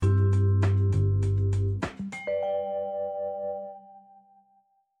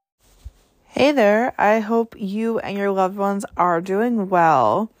Hey there, I hope you and your loved ones are doing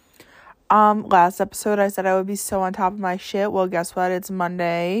well. Last episode I said I would be so on top of my shit. Well, guess what? It's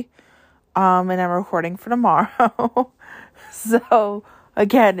Monday. And I'm recording for tomorrow. So,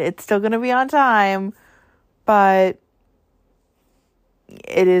 again, it's still gonna be on time, but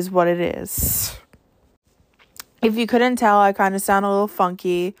it is what it is. If you couldn't tell, I kind of sound a little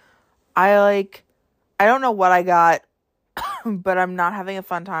funky. I don't know what I got, but I'm not having a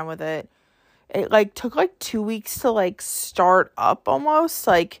fun time with it. It took 2 weeks to start up almost.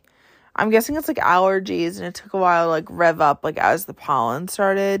 I'm guessing it's allergies, and it took a while to rev up as the pollen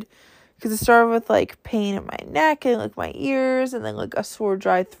started, because it started with pain in my neck and my ears, and then a sore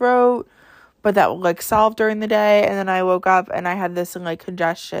dry throat, but that would solve during the day. And then I woke up and I had this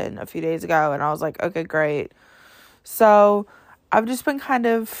congestion a few days ago, and I was like, okay, great. So I've just been kind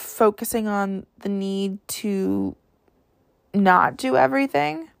of focusing on the need to not do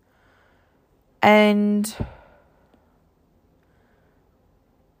everything. And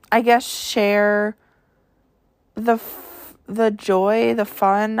I guess share the joy, the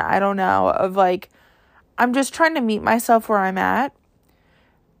fun, I don't know, of I'm just trying to meet myself where I'm at.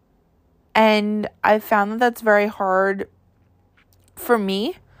 And I found that that's very hard for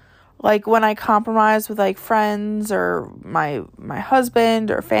me. When I compromise with friends or my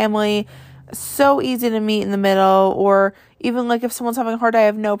husband or family, so easy to meet in the middle. Or even if someone's having a hard day, I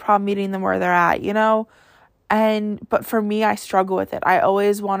have no problem meeting them where they're at, but for me, I struggle with it. I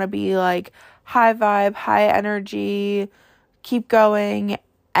always want to be high vibe, high energy, keep going.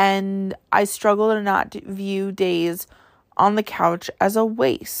 And I struggle to not view days on the couch as a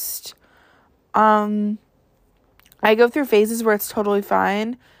waste. I go through phases where it's totally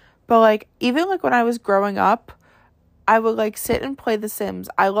fine. But even when I was growing up, I would sit and play The Sims.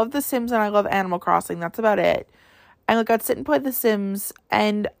 I love The Sims and I love Animal Crossing. That's about it. And I'd sit and play The Sims,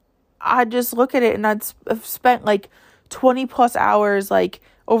 and I'd just look at it, and I've spent 20 plus hours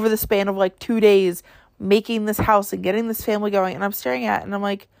over the span of 2 days making this house and getting this family going. And I'm staring at it and I'm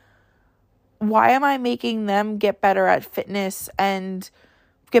like, why am I making them get better at fitness and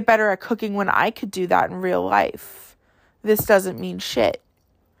get better at cooking when I could do that in real life? This doesn't mean shit.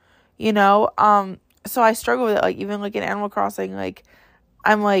 So I struggle with it. Even in Animal Crossing,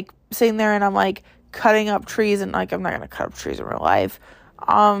 I'm sitting there and I'm cutting up trees, and I'm not gonna cut up trees in real life.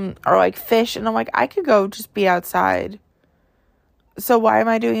 Or fish, and I'm I could go just be outside. So why am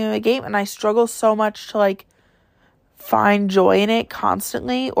I doing it in a game? And I struggle so much to find joy in it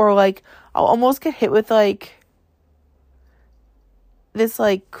constantly, or I'll almost get hit with this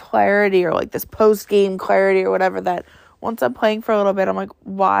clarity, or this post game clarity or whatever, that once I'm playing for a little bit, I'm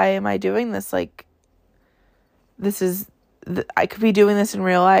why am I doing this? I could be doing this in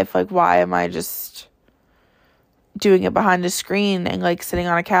real life. Why am I just doing it behind a screen and sitting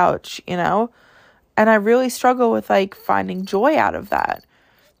on a couch, And I really struggle with finding joy out of that.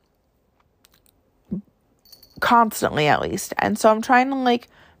 Constantly, at least. And so I'm trying to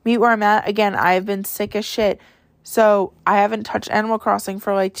meet where I'm at. Again, I've been sick as shit. So I haven't touched Animal Crossing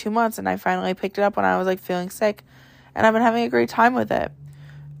for 2 months, and I finally picked it up when I was feeling sick. And I've been having a great time with it.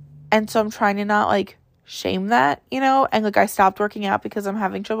 And so I'm trying to not shame that, And I stopped working out because I'm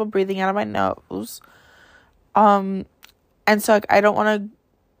having trouble breathing out of my nose. And so I don't want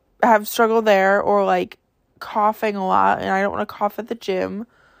to have struggle there, or coughing a lot, and I don't want to cough at the gym.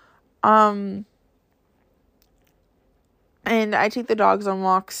 And I take the dogs on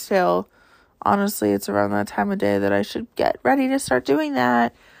walks still. Honestly, it's around that time of day that I should get ready to start doing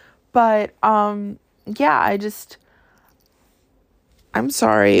that. But yeah, I'm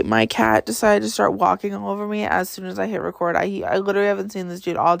sorry. My cat decided to start walking all over me as soon as I hit record. I literally haven't seen this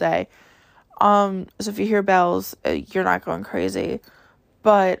dude all day. So if you hear bells, you're not going crazy.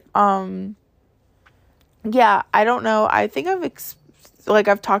 But yeah, I don't know. I think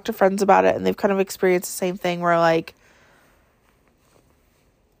I've talked to friends about it, and they've kind of experienced the same thing where I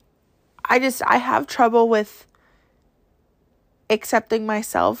have trouble with accepting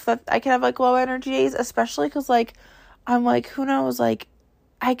myself that I can have low energy days, especially because I'm who knows, I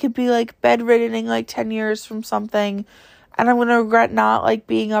could be bedridden in 10 years from something, and I'm gonna regret not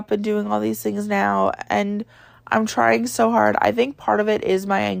being up and doing all these things now. And I'm trying so hard. I think part of it is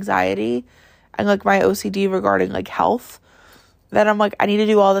my anxiety and my OCD regarding health, that I'm I need to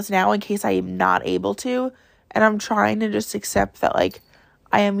do all this now in case I am not able to. And I'm trying to just accept that I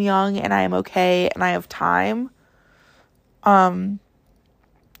am young and I am okay and I have time. And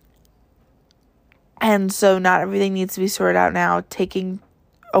so not everything needs to be sorted out now. Taking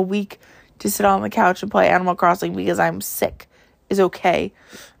a week to sit on the couch and play Animal Crossing because I'm sick is okay.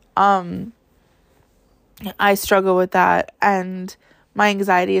 I struggle with that, and my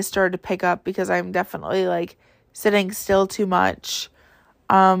anxiety has started to pick up because I'm definitely like sitting still too much.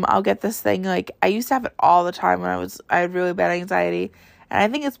 I'll get this thing, like, I used to have it all the time when I had really bad anxiety. And I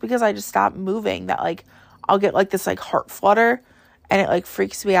think it's because I just stopped moving that, like, I'll get, like, this, like, heart flutter. And it, like,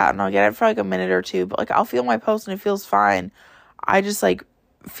 freaks me out. And I'll get it for, like, a minute or two. But, like, I'll feel my pulse and it feels fine. I just, like,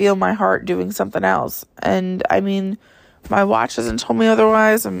 feel my heart doing something else. And, I mean, my watch hasn't told me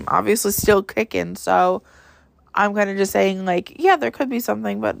otherwise. I'm obviously still kicking. So, I'm kind of just saying, like, yeah, there could be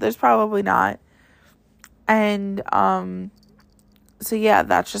something. But there's probably not. And, so yeah,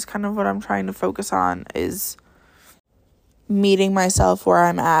 that's just kind of what I'm trying to focus on, is meeting myself where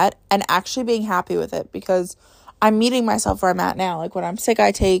I'm at and actually being happy with it, because I'm meeting myself where I'm at now. Like, when I'm sick,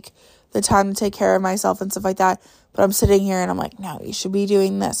 I take the time to take care of myself and stuff like that. But I'm sitting here and I'm like, no, you should be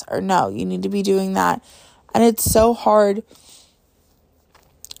doing this, or no, you need to be doing that. And it's so hard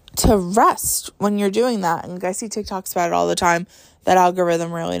to rest when you're doing that. And I see TikToks about it all the time. That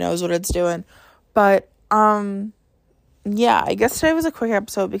algorithm really knows what it's doing. But, yeah, I guess today was a quick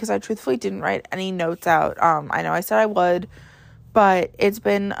episode because I truthfully didn't write any notes out. I know I said I would, but it's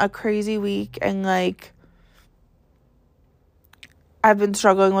been a crazy week, and, like, I've been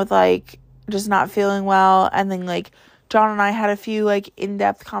struggling with, like, just not feeling well, and then, like, John and I had a few, like,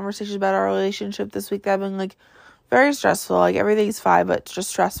 in-depth conversations about our relationship this week that have been, like, very stressful. Like, everything's fine, but it's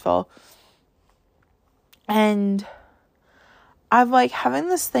just stressful. And I'm, like, having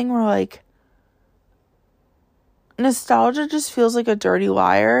this thing where, like, nostalgia just feels like a dirty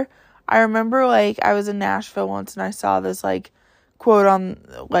liar. I remember, like, I was in Nashville once and I saw this, like, quote on,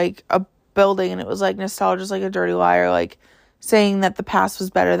 like, a building, and it was like, nostalgia's like a dirty liar, like, saying that the past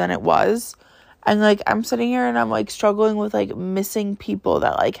was better than it was. And, like, I'm sitting here and I'm, like, struggling with, like, missing people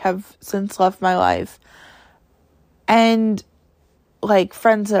that, like, have since left my life, and, like,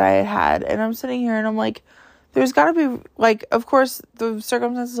 friends that I had. And I'm sitting here and I'm like, there's got to be, like, of course, the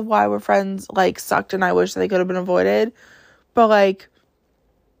circumstances of why we're friends, like, sucked, and I wish they could have been avoided. But, like,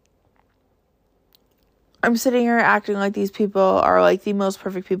 I'm sitting here acting like these people are, like, the most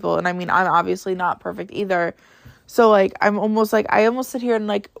perfect people. And, I mean, I'm obviously not perfect either. So, like, I almost sit here and,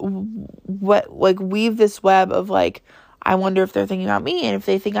 like, weave this web of, like, I wonder if they're thinking about me, and if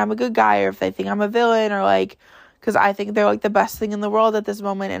they think I'm a good guy, or if they think I'm a villain, or, like, because I think they're, like, the best thing in the world at this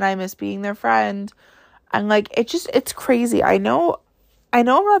moment, and I miss being their friend. And, like, it's crazy. I know I'm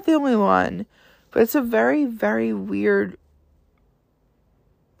not the only one, but it's a very, very weird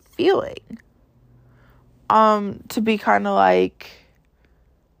feeling. To be kind of like,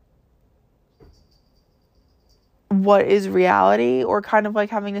 what is reality? Or kind of like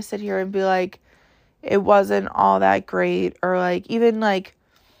having to sit here and be like, it wasn't all that great. Or, like, even, like,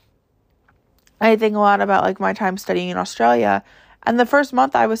 I think a lot about, like, my time studying in Australia. And the first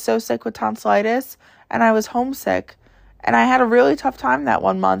month I was so sick with tonsillitis, and I was homesick, and I had a really tough time that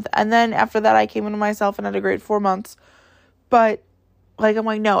 1 month. And then after that, I came into myself and had a great 4 months. But, like, I'm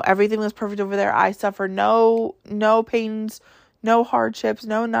like, no, everything was perfect over there. I suffered no pains, no hardships,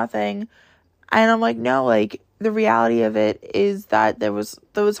 no nothing. And I'm like, no, like, the reality of it is that there was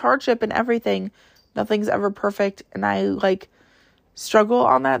hardship and everything. Nothing's ever perfect. And I, like, struggle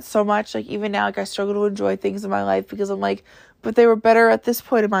on that so much. Like, even now, like, I struggle to enjoy things in my life because I'm like, but they were better at this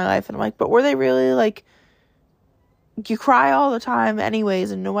point in my life. And I'm like, but were they really? Like, you cry all the time anyways,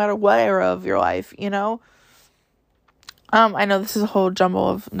 and no matter what era of your life, you know? I know this is a whole jumble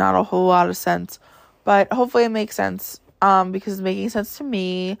of not a whole lot of sense, but hopefully it makes sense, because it's making sense to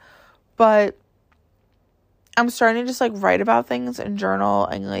me. But I'm starting to just, like, write about things and journal,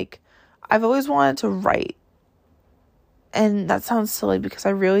 and, like, I've always wanted to write. And that sounds silly because I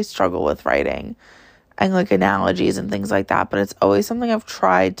really struggle with writing and, like, analogies and things like that, but it's always something I've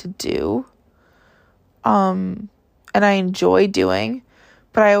tried to do, and I enjoy doing,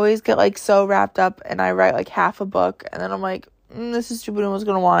 but I always get, like, so wrapped up, and I write, like, half a book, and then I'm like, this is stupid, no one's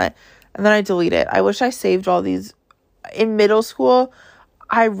gonna want it, and then I delete it. I wish I saved all these. In middle school,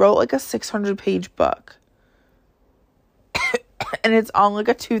 I wrote, like, a 600-page book, and it's on, like,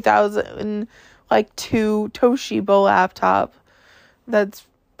 a 2002 Toshiba laptop that's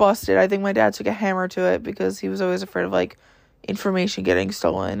busted. I think my dad took a hammer to it because he was always afraid of, like, information getting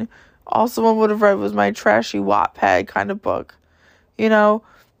stolen. All someone would have read was my trashy Wattpad kind of book, you know?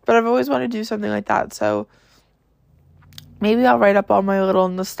 But I've always wanted to do something like that, so maybe I'll write up all my little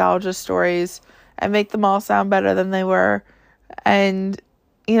nostalgia stories and make them all sound better than they were, and,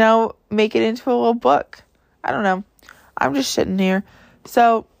 you know, make it into a little book. I don't know. I'm just shitting here.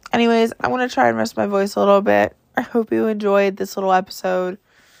 So, anyways, I want to try and rest my voice a little bit. I hope you enjoyed this little episode.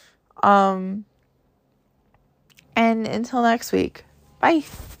 And until next week. Bye.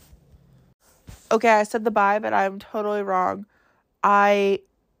 Okay, I said the bye, but I'm totally wrong.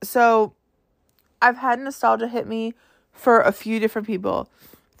 So I've had nostalgia hit me for a few different people.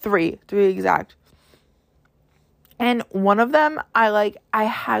 Three to be exact. And one of them, I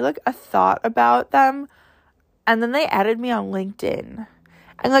had like a thought about them, and then they added me on LinkedIn.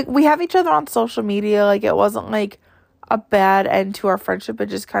 And like we have each other on social media, like it wasn't like a bad end to our friendship, it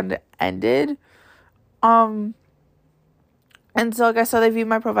just kind of ended. And so like I saw they viewed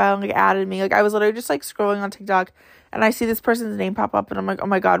my profile and like added me. Like I was literally just like scrolling on TikTok and I see this person's name pop up and I'm like, oh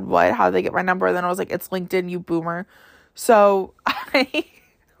my God, what? How did they get my number? And then I was like, it's LinkedIn, you boomer. So I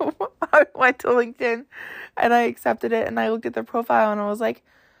went to LinkedIn and I accepted it and I looked at their profile and I was like,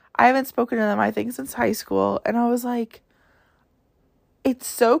 I haven't spoken to them, I think, since high school. And I was like, it's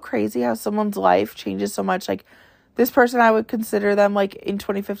so crazy how someone's life changes so much. Like this person, I would consider them like in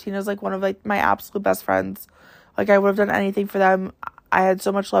 2015 as like one of like my absolute best friends. Like I would have done anything for them. I had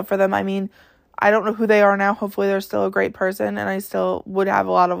so much love for them. I mean, I don't know who they are now. Hopefully they're still a great person and I still would have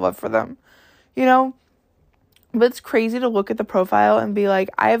a lot of love for them, you know? But it's crazy to look at the profile and be like,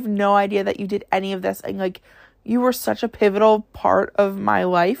 I have no idea that you did any of this. And like, you were such a pivotal part of my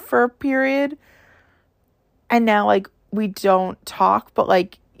life for a period. And now like, we don't talk, but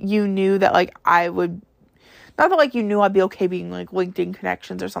like, you knew that like I would, not that like you knew I'd be okay being like LinkedIn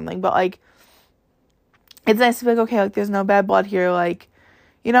connections or something, but like, it's nice to be like, okay, like there's no bad blood here. Like,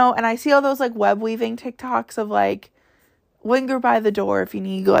 you know, and I see all those like web weaving TikToks of like, linger by the door if you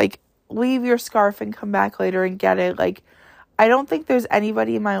need, like, leave your scarf and come back later and get it. Like, I don't think there's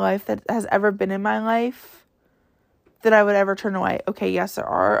anybody in my life that has ever been in my life that I would ever turn away. Okay, yes, there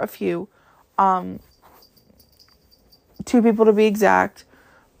are a few. 2 people to be exact.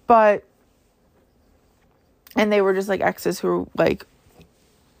 But, and they were just like exes who like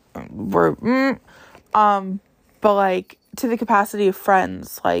were, but like to the capacity of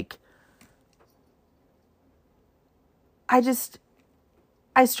friends, like,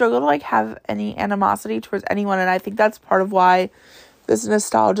 I struggle to like have any animosity towards anyone, and I think that's part of why this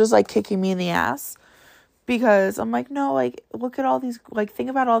nostalgia is like kicking me in the ass, because I'm like, no, like look at all these, like think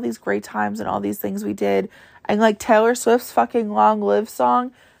about all these great times and all these things we did, and like Taylor Swift's fucking Long Live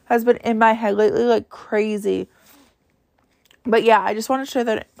song has been in my head lately like crazy. But yeah, I just want to share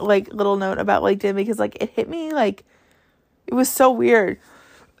that like little note about LinkedIn because like it hit me, like it was so weird.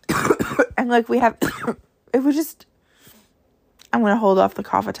 And like we have it was just, I'm going to hold off the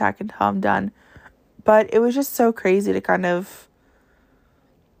cough attack until I'm done. But it was just so crazy to kind of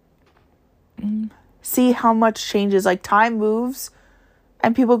see how much changes. Like, time moves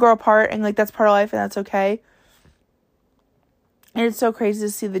and people grow apart and, like, that's part of life and that's okay. And it's so crazy to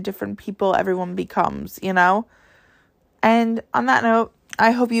see the different people everyone becomes, you know? And on that note,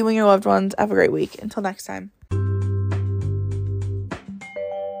 I hope you and your loved ones have a great week. Until next time.